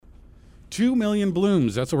2 million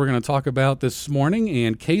blooms. That's what we're going to talk about this morning.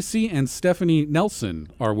 And Kacey and Stephanie Nelson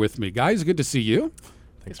are with me. Guys, good to see you.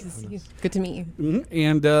 Thanks for having us. Good to meet you. Mm-hmm.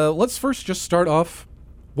 And let's first just start off.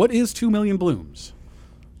 What is 2 million blooms?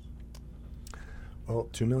 Well,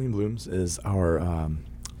 2 Million Blooms is our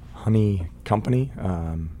honey company.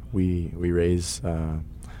 We raise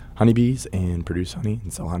honeybees and produce honey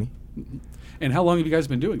and sell honey. And how long have you guys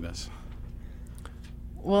been doing this?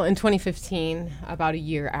 Well, in 2015, about a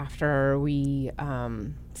year after we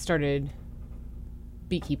started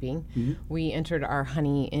beekeeping, we entered our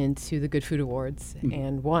honey into the Good Food Awards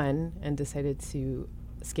and won, and decided to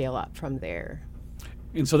scale up from there.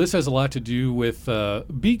 And so this has a lot to do with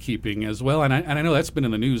beekeeping as well. And I know that's been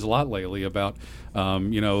in the news a lot lately about,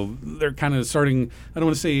 they're kind of starting, I don't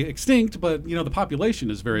want to say extinct, but, the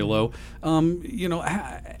population is very low.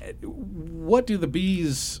 What do the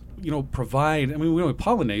bees, provide? I mean, we don't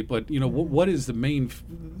pollinate, but, what is the main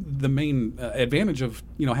advantage of,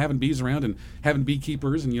 having bees around and having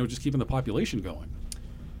beekeepers and, just keeping the population going?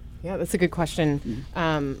 Yeah, that's a good question.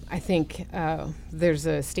 I think there's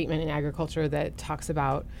a statement in agriculture that talks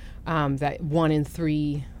about that 1 in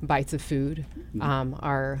 3 bites of food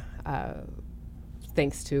are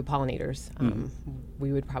thanks to pollinators.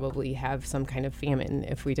 We would probably have some kind of famine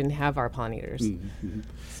if we didn't have our pollinators.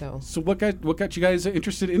 So what got you guys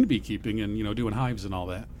interested in beekeeping and doing hives and all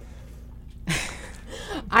that?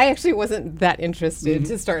 I actually wasn't that interested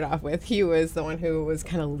to start off with. He was the one who was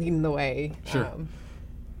kind of leading the way. Sure.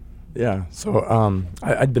 Yeah, so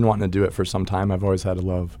I'd been wanting to do it for some time. I've always had a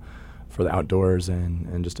love for the outdoors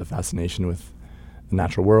and just a fascination with the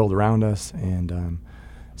natural world around us. And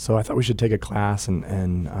so I thought we should take a class.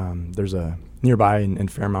 And there's a nearby in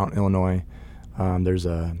Fairmount, Illinois, there's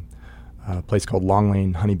a place called Long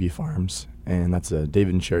Lane Honeybee Farms. And that's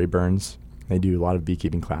David and Sherry Burns. They do a lot of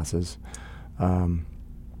beekeeping classes.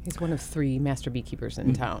 He's one of 3 master beekeepers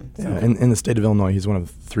in town. So. Yeah, in the state of Illinois, he's one of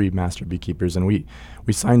 3 master beekeepers, and we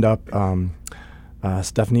signed up.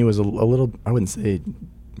 Stephanie was a little, I wouldn't say,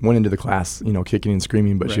 went into the class, kicking and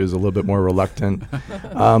screaming, but she was a little bit more reluctant.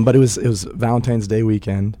 But it was Valentine's Day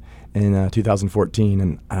weekend in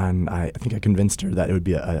 2014, and I think I convinced her that it would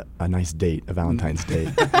be a nice date, a Valentine's date.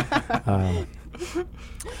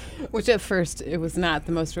 Which at first it was not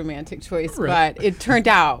the most romantic choice, but it turned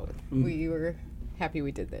out we were happy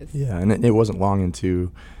we did this. Yeah, and it wasn't long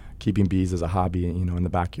into keeping bees as a hobby, in the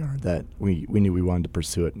backyard, that we knew we wanted to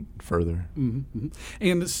pursue it further.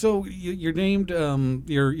 And so you're named,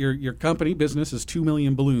 your company business is 2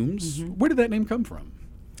 Million Blooms. Where did that name come from?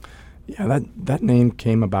 Yeah, that name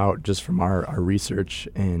came about just from our research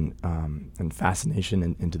and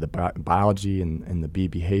fascination into the biology and the bee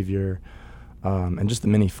behavior, and just the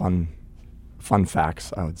many fun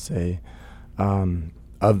facts, I would say,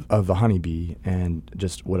 of the honeybee, and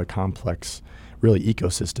just what a complex, really,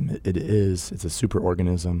 ecosystem it is. It's a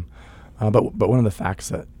superorganism. But one of the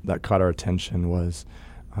facts that caught our attention was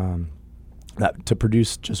that to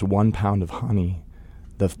produce just 1 pound of honey,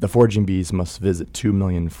 the foraging bees must visit 2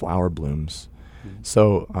 million flower blooms.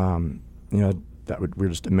 So, we're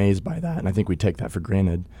just amazed by that, and I think we take that for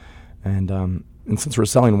granted. And since we're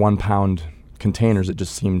selling 1 pound containers, it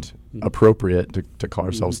just seemed appropriate to call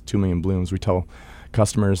ourselves 2 Million Blooms. We tell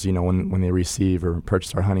customers, when they receive or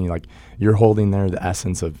purchase our honey, like, you're holding there the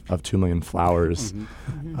essence of 2 million flowers.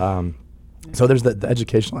 So there's the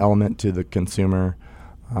educational element to the consumer.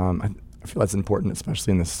 I feel that's important,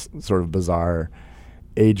 especially in this sort of bizarre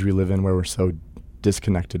age we live in, where we're so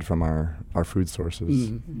disconnected from our food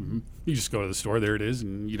sources. You just go to the store, there it is,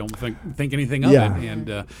 and you don't think anything of it.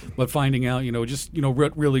 And but finding out,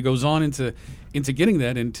 what really goes on into getting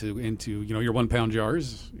that into your 1 pound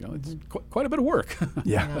jars, it's quite a bit of work.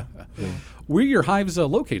 Yeah. Where are your hives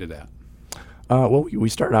located at? Well, we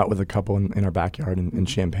started out with a couple in our backyard in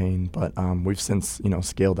Champaign, but we've since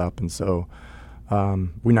scaled up, and so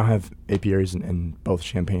we now have apiaries in both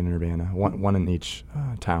Champaign and Urbana, one in each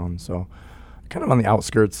town. So kind of on the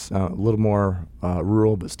outskirts, a little more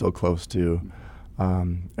rural, but still close to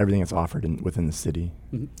everything that's offered within the city.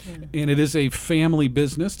 And it is a family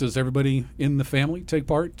business. Does everybody in the family take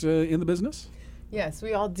part in the business? Yes,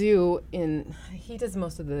 we all do. He does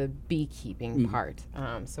most of the beekeeping part,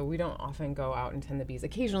 so we don't often go out and tend the bees.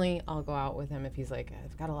 Occasionally, I'll go out with him if he's like,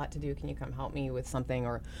 "I've got a lot to do. Can you come help me with something,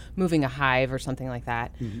 or moving a hive or something like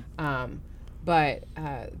that?" But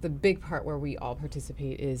the big part where we all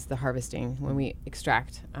participate is the harvesting. When we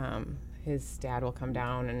extract, his dad will come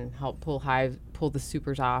down and help pull the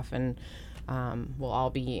supers off, and we'll all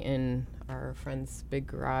be in our friend's big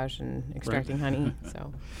garage and extracting honey.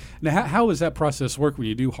 So, now, how does that process work when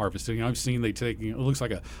you do harvesting? I've seen they take, it looks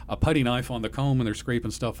like a putty knife on the comb and they're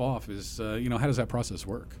scraping stuff off. How does that process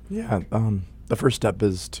work? Yeah, the first step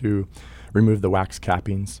is to remove the wax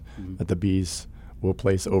cappings that the bees will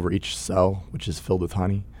place over each cell, which is filled with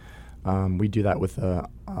honey. We do that with a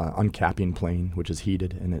uncapping plane, which is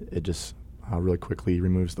heated, and it just really quickly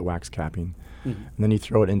removes the wax capping. And then you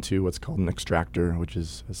throw it into what's called an extractor, which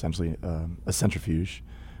is essentially a centrifuge,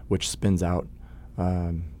 which spins out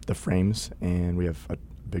the frames, and we have a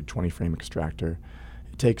big 20-frame extractor.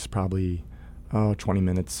 It takes probably 20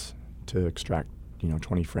 minutes to extract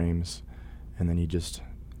 20 frames, and then you just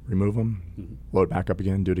remove them, load back up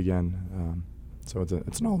again, do it again. So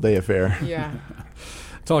it's an all-day affair. Yeah.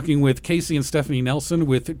 Talking with Kacey and Stephanie Nelson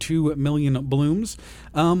with 2 Million Blooms.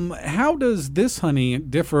 How does this honey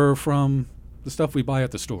differ from the stuff we buy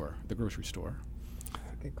at the store, the grocery store?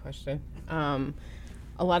 Good question.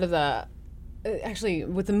 A lot of actually,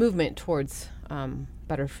 with the movement towards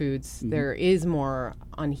better foods, there is more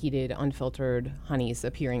unheated, unfiltered honeys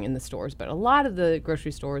appearing in the stores. But a lot of the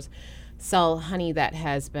grocery stores sell honey that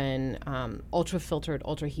has been ultra filtered,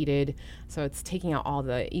 ultra heated. So it's taking out all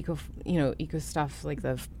the eco stuff like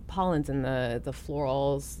the pollens and the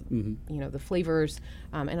florals, the flavors.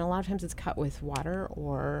 And a lot of times it's cut with water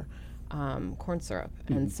or corn syrup.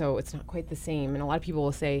 And so it's not quite the same. And a lot of people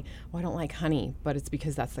will say, well, I don't like honey, but it's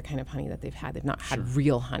because that's the kind of honey that they've had. They've not had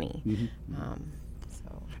real honey.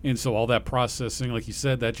 And so all that processing, like you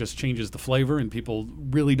said, that just changes the flavor, and people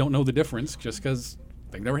really don't know the difference just because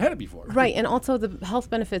they've never had it before. Right, and also the health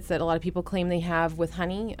benefits that a lot of people claim they have with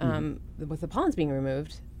honey, with the pollens being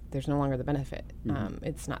removed, there's no longer the benefit.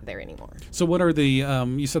 It's not there anymore. So what are the,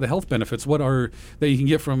 you said the health benefits, what are that you can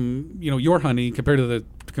get from, your honey compared to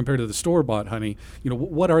the store-bought honey?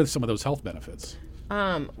 What are some of those health benefits?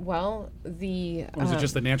 Well, or is it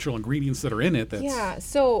just the natural ingredients that are in it? Yeah.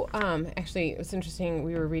 So actually, it's interesting.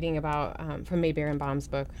 We were reading about from May Berenbaum's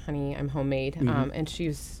book, Honey, I'm Homemade, and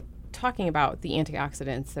she's talking about the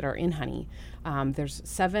antioxidants that are in honey. There's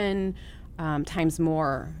 7 times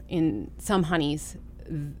more in some honeys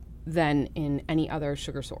than in any other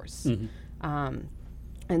sugar source.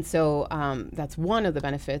 And so that's one of the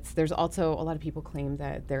benefits. There's also a lot of people claim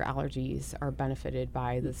that their allergies are benefited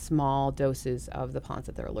by the small doses of the pollens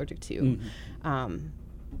that they're allergic to.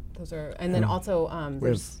 Those are, and then also we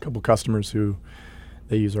have a couple customers who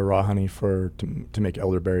they use our raw honey to make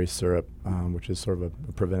elderberry syrup, which is sort of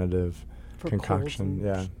a preventative concoction.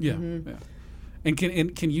 Yeah. And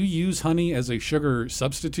can you use honey as a sugar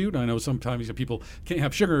substitute? I know sometimes people can't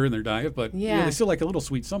have sugar in their diet, but they still like a little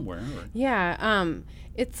sweet somewhere.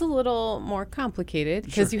 It's a little more complicated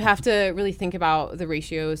because you have to really think about the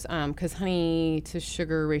ratios because honey to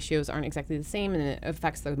sugar ratios aren't exactly the same, and it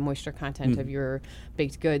affects the moisture content of your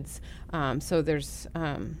baked goods. So there's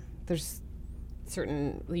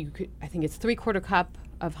certain, I think it's 3/4 cup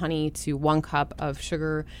of honey to 1 cup of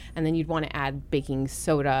sugar, and then you'd want to add baking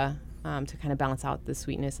soda to kind of balance out the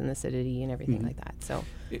sweetness and the acidity and everything like that. So,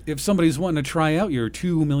 if somebody's wanting to try out your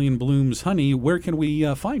 2 Million Blooms honey, where can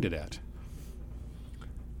we find it at?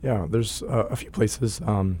 Yeah, there's a few places.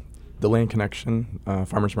 The Land Connection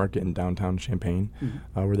Farmers Market in downtown Champaign.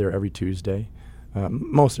 We're there every Tuesday,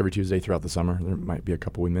 most every Tuesday throughout the summer. There might be a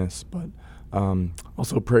couple we miss, but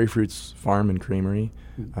also Prairie Fruits Farm and Creamery.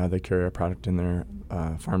 They carry our product in their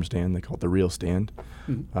farm stand. They call it the Real Stand,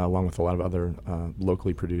 along with a lot of other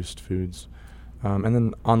locally produced foods. And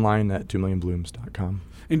then online at 2millionblooms.com.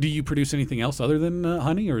 And do you produce anything else other than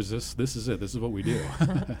honey, or is this is it? This is what we do?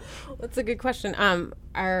 That's a good question.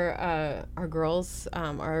 Our girls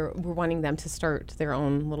we're wanting them to start their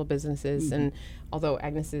own little businesses, and although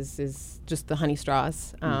Agnes is just the honey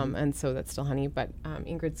straws, and so that's still honey. But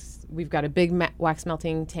we've got a big wax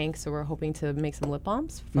melting tank, so we're hoping to make some lip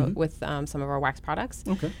balms with some of our wax products.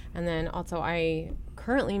 Okay. And then also I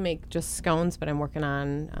currently make just scones, but I'm working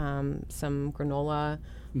on some granola.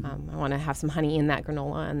 I want to have some honey in that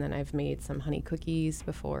granola, and then I've made some honey cookies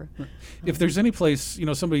before. If there's any place,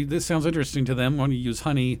 somebody, this sounds interesting to them, want to use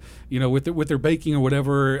honey, with their baking or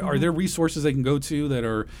whatever, are there resources they can go to that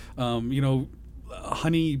are,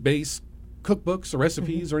 honey-based cookbooks or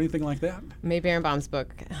recipes or anything like that? May Berenbaum's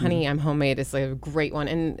book, Honey, I'm Homemade, is like a great one.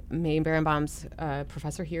 And May Berenbaum's a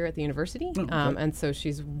professor here at the university. And so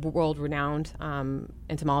she's world-renowned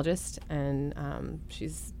entomologist, and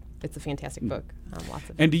it's a fantastic book. Lots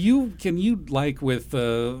of. And can you like with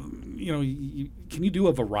can you do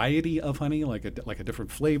a variety of honey, like a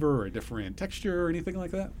different flavor or a different texture or anything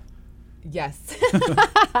like that? Yes.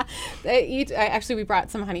 Actually, we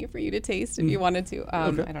brought some honey for you to taste if you wanted to.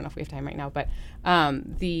 Okay. I don't know if we have time right now, but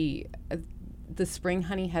the spring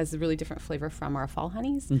honey has a really different flavor from our fall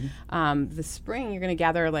honeys. The spring, you're going to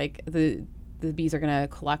gather like the bees are going to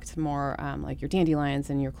collect more like your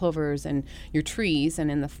dandelions and your clovers and your trees.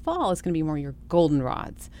 And in the fall, it's going to be more your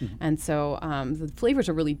goldenrods. And so the flavors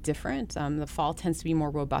are really different. The fall tends to be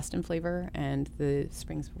more robust in flavor, and the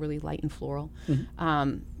spring's really light and floral.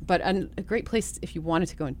 But a great place if you wanted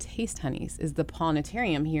to go and taste honeys is the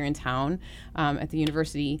Pollinatarium here in town at the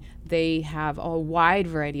university. They have a wide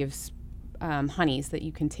variety of honeys that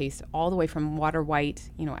you can taste, all the way from water white,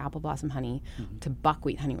 apple blossom honey, to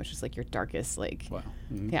buckwheat honey, which is like your darkest, Wow.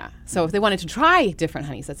 Yeah. So if they wanted to try different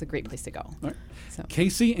honeys, that's a great place to go. All right. So.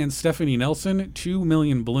 Kacey and Stephanie Nelson, 2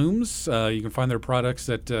 Million Blooms. You can find their products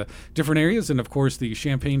at different areas, and of course the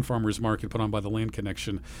Champaign Farmers Market put on by the Land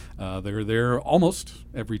Connection. They're there almost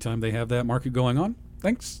every time they have that market going on.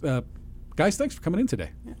 Thanks, guys. Thanks for coming in today.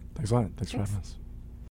 Thanks a lot. Thanks for having us.